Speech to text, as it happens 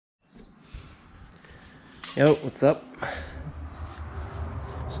Yo, what's up?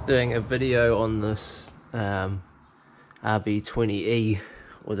 Just doing a video on this RB20E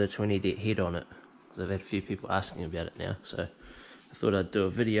with a 20 det head on it, because I've had a few people asking about it now, so I thought I'd do a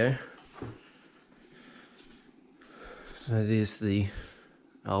video. So there's the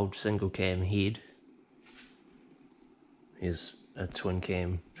old single cam head. Here's a twin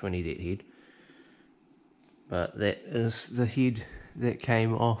cam 20 det head, but that is the head that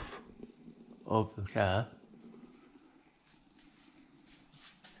came off of the car.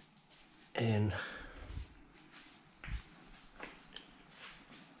 And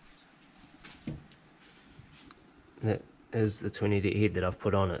that is the 20 det head that I've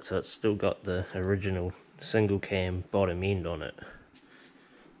put on it, so it's still got the original single cam bottom end on it.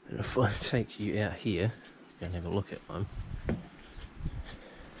 And if I take you out here and have a look at one,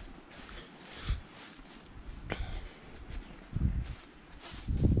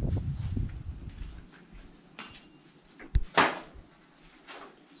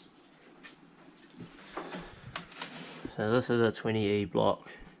 so this is a 20E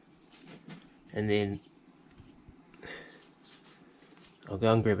block, and then I'll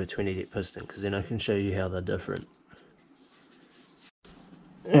go and grab a 20 det piston because then I can show you how they're different.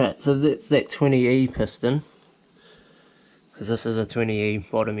 Alright, so that's that 20E piston, because this is a 20E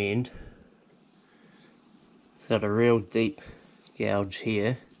bottom end. It's got a real deep gouge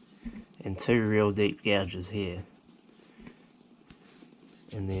here and two real deep gouges here.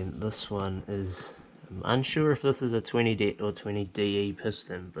 And then this one is, I'm unsure if this is a 20 det or 20 DE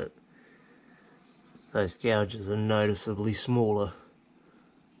piston, but those gouges are noticeably smaller.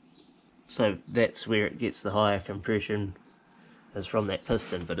 So that's where it gets the higher compression, is from that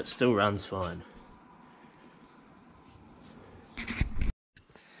piston, but it still runs fine.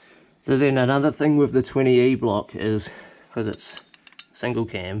 So then another thing with the 20E block is, because it's single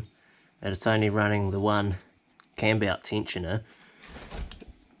cam and it's only running the one cambelt tensioner,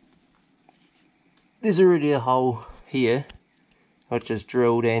 there's already a hole here which is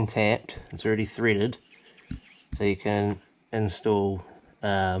drilled and tapped. It's already threaded, so you can install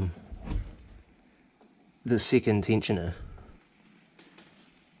the second tensioner.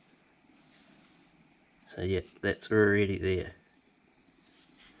 So yeah, that's already there.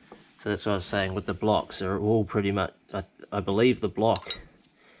 So that's what I was saying with the blocks, they're all pretty much, I believe the block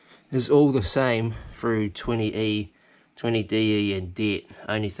is all the same through 20E, 20DE and det.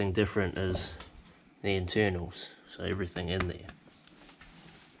 Only thing different is the internals, so everything in there.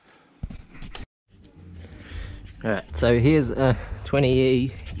 Alright, so here's a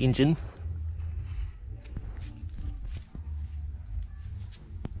 20E engine.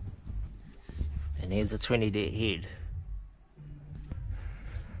 And here's a 20 det head.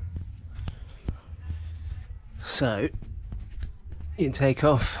 So you take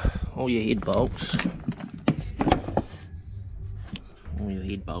off all your head bolts. All your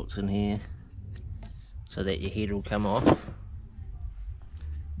head bolts in here, so that your head will come off.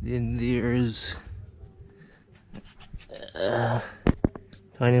 Then there is a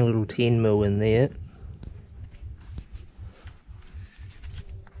tiny little 10mm in there.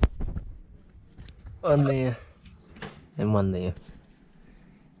 One there and one there.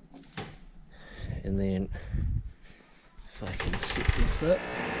 And then if I can set this up,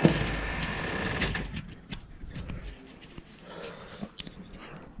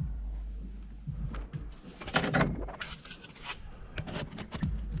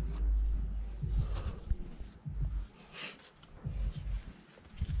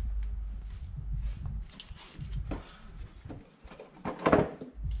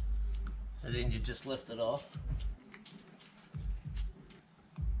 so then you just lift it off.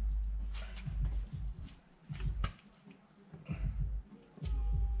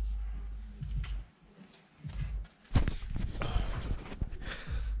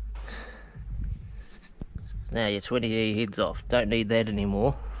 Now your 20E head's off, don't need that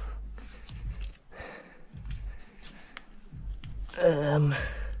anymore.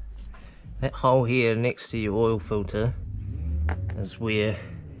 That hole here next to your oil filter is where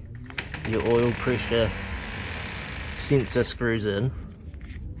your oil pressure sensor screws in.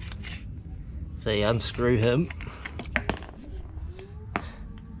 So you unscrew him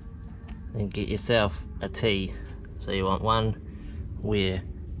and get yourself a T. So you want one where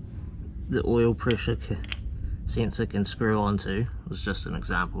the oil pressure sensor can screw onto. It's just an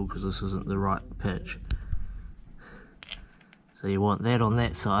example because this isn't the right pitch. So you want that on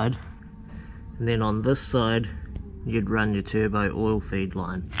that side, and then on this side you'd run your turbo oil feed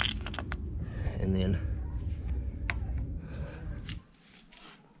line, and then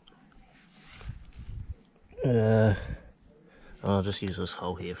I'll just use this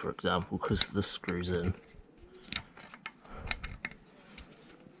hole here for example because this screws in.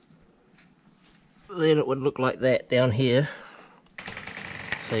 then it would look like that down here.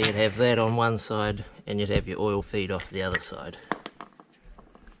 So you'd have that on one side and you'd have your oil feed off the other side.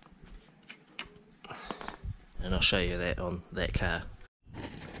 And I'll show you that on that car.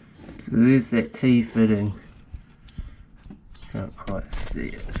 So there's that T fitting. Can't quite see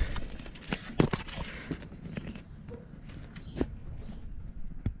it.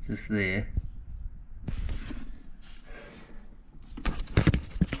 Just there.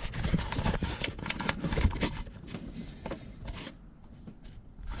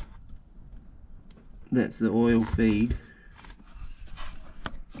 That's the oil feed.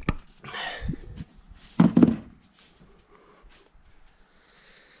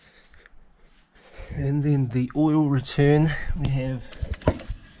 And then the oil return, we have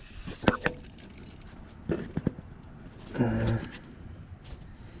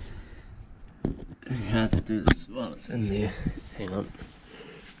very hard to do this while it's in there. Hang on,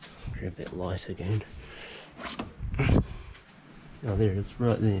 grab that light again. Oh, there it is,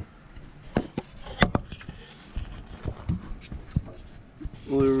 right there.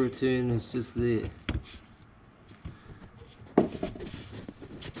 Oil return is just there.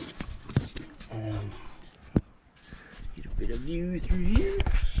 Get a bit of view through here.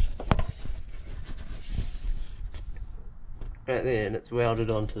 Right there, and it's welded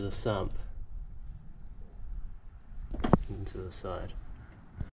onto the sump. Into the side.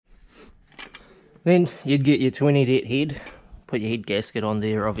 Then you'd get your 20 det head. Put your head gasket on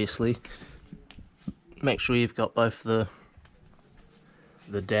there, obviously. Make sure you've got both the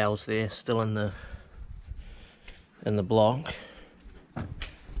dowels there still in the block.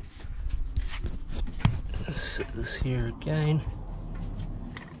 Set this here again.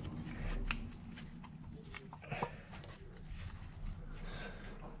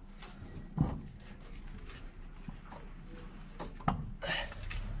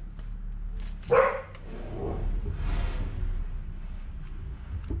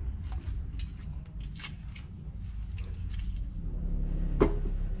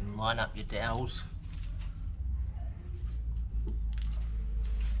 Line up your dowels.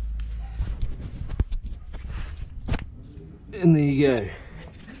 And there you go.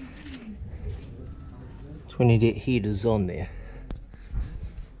 20 det head is on there.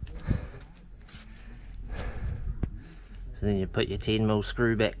 So then you put your 10mm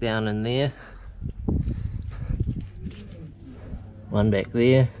screw back down in there. One back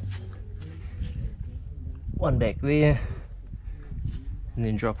there. One back there. And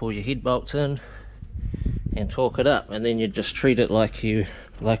then drop all your head bolts in and torque it up, and then you just treat it like you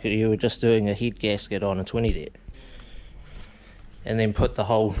were just doing a head gasket on a 20 det, and then put the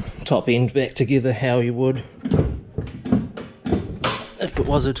whole top end back together how you would if it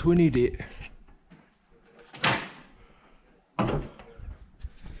was a 20 det. So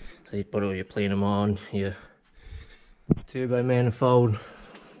you put all your plenum on, your turbo manifold,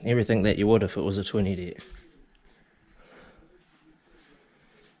 everything that you would if it was a 20 det.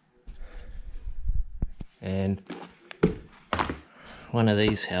 And one of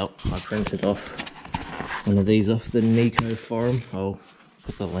these helped. I printed off one of these off the Nico forum. I'll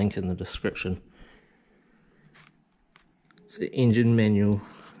put the link in the description. It's an engine manual,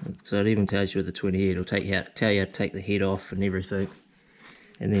 so it even tells you with the 20 it'll tell you how to take the head off and everything.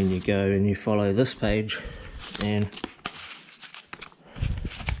 And then you go and you follow this page and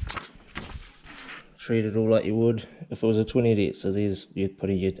treat it all like you would if it was a 20 det. So there's you're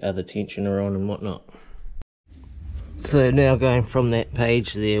putting your other tensioner on and whatnot. So now going from that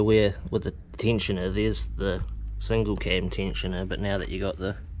page there where with the tensioner, there's the single cam tensioner, but now that you got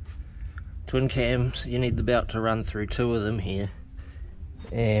the twin cams, you need the belt to run through two of them here,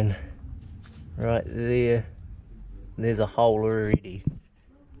 and right there there's a hole already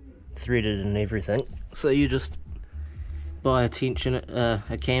threaded and everything. So you just buy a tensioner,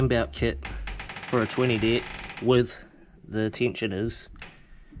 a cam belt kit for a 20 det with the tensioners,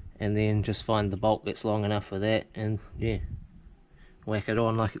 and then just find the bolt that's long enough for that, and yeah, whack it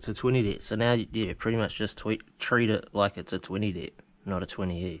on like it's a 20 det. So now, yeah, pretty much just treat it like it's a 20 det, not a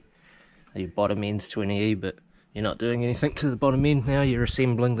 20E. Your bottom end's 20E, but you're not doing anything to the bottom end now. You're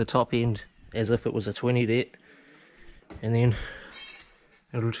assembling the top end as if it was a 20 det, and then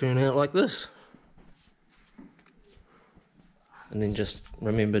it'll turn out like this. And then just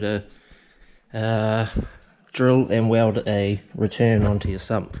remember to drill and weld a return onto your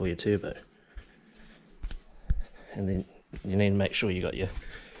sump for your turbo. And then you need to make sure you got your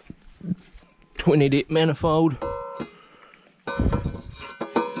 20 det manifold.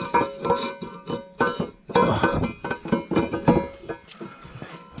 Oh.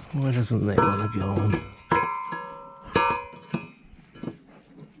 Why doesn't that want to go on?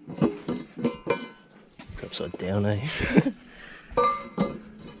 upside down, eh?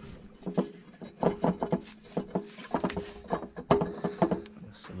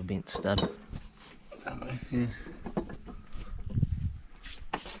 So a bent stud. Yeah.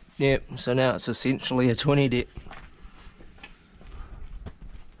 Yep, so now it's essentially a 20 det.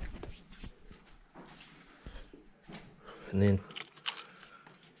 And then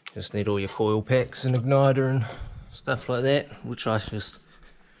just need all your coil packs and igniter and stuff like that, which I just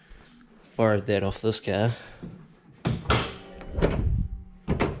borrowed that off this car,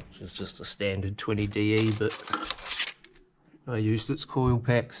 which is just a standard 20DE, but I used its coil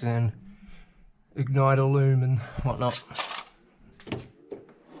packs and igniter loom and whatnot.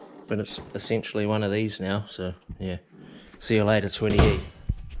 But it's essentially one of these now, so yeah. See you later, 20E.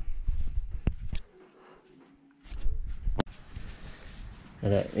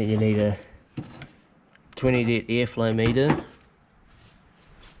 You need a 20 det airflow meter.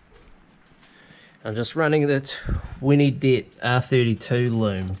 I'm just running the 20 det R32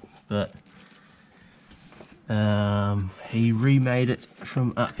 loom, but he remade it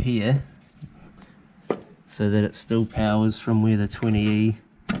from up here so that it still powers from where the 20E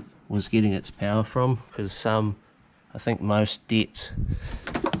was getting its power from, because I think most dets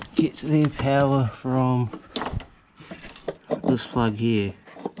get their power from this plug here.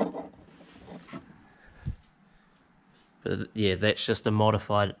 But yeah, that's just a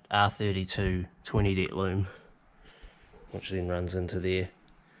modified R32 20 det loom, which then runs into there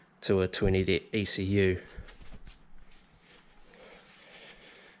to a 20 det ECU.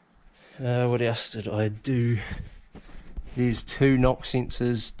 What else did I do? There's 2 knock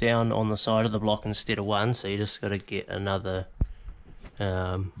sensors down on the side of the block instead of one, so you just got to get another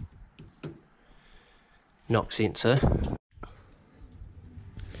knock sensor.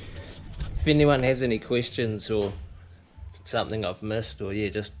 If anyone has any questions or something I've missed, or yeah,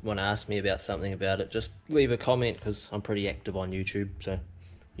 just want to ask me about something about it, just leave a comment, because I'm pretty active on YouTube, so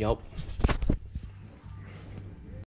yup.